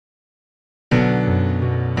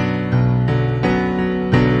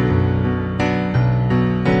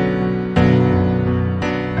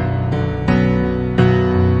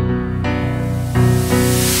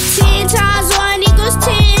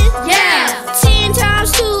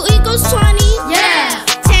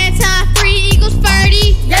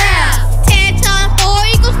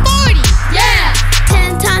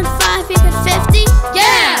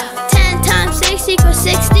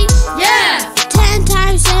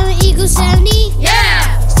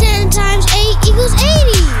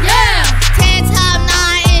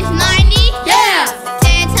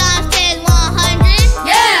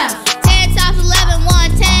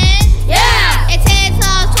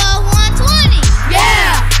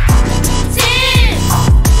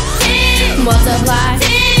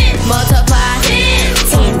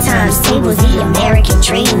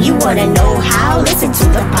wanna know how? Listen to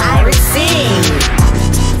the pirates sing.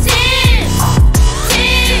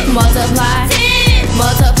 10, multiply, 10,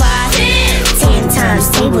 multiply, 10 times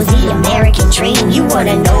tables, the American dream. You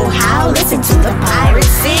wanna know how? Listen to the pirates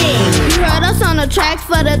sing. You heard us on the track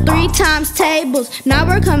for the 3 times tables. Now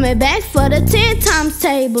we're coming back for the 10 times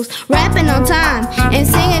tables. Rapping on time and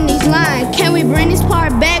singing these lines. Can we bring this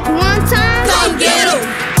part back one time? Come get 'em.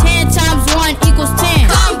 10 times 1 equals 10.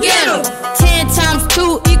 Come get 'em. 10 times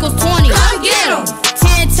 2 equals 20. Come get 'em.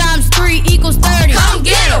 10 times 3 equals 30. Come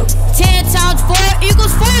get 'em. 10 times 4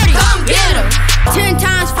 equals 40. Come get 'em. 10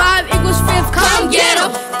 times 5 equals 50. Come get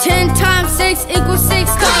 'em. 10 times 6 equals 6.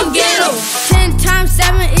 Come get 'em. 10 times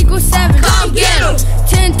 7 equals 7. Come get 'em.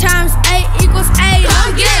 10 times 8 equals 8.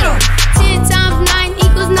 Come get 'em. 10 times 9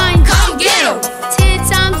 equals 9. Come get 'em. 10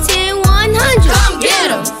 times 10, 100. Come get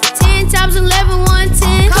 'em. 10 times 11,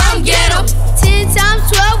 110. Come get 'em. 10 times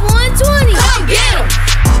 12, 120. Come get 'em.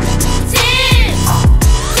 10,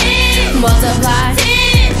 Multiply,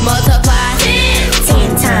 10, multiply, 10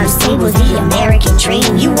 times tables, the American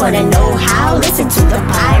dream. You wanna know how? Listen to the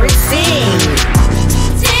pirates sing.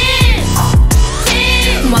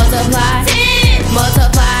 10, multiply, 10,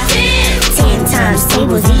 multiply, 10 times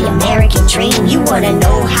tables, the American dream. You wanna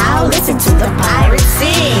know how? Listen to the pirates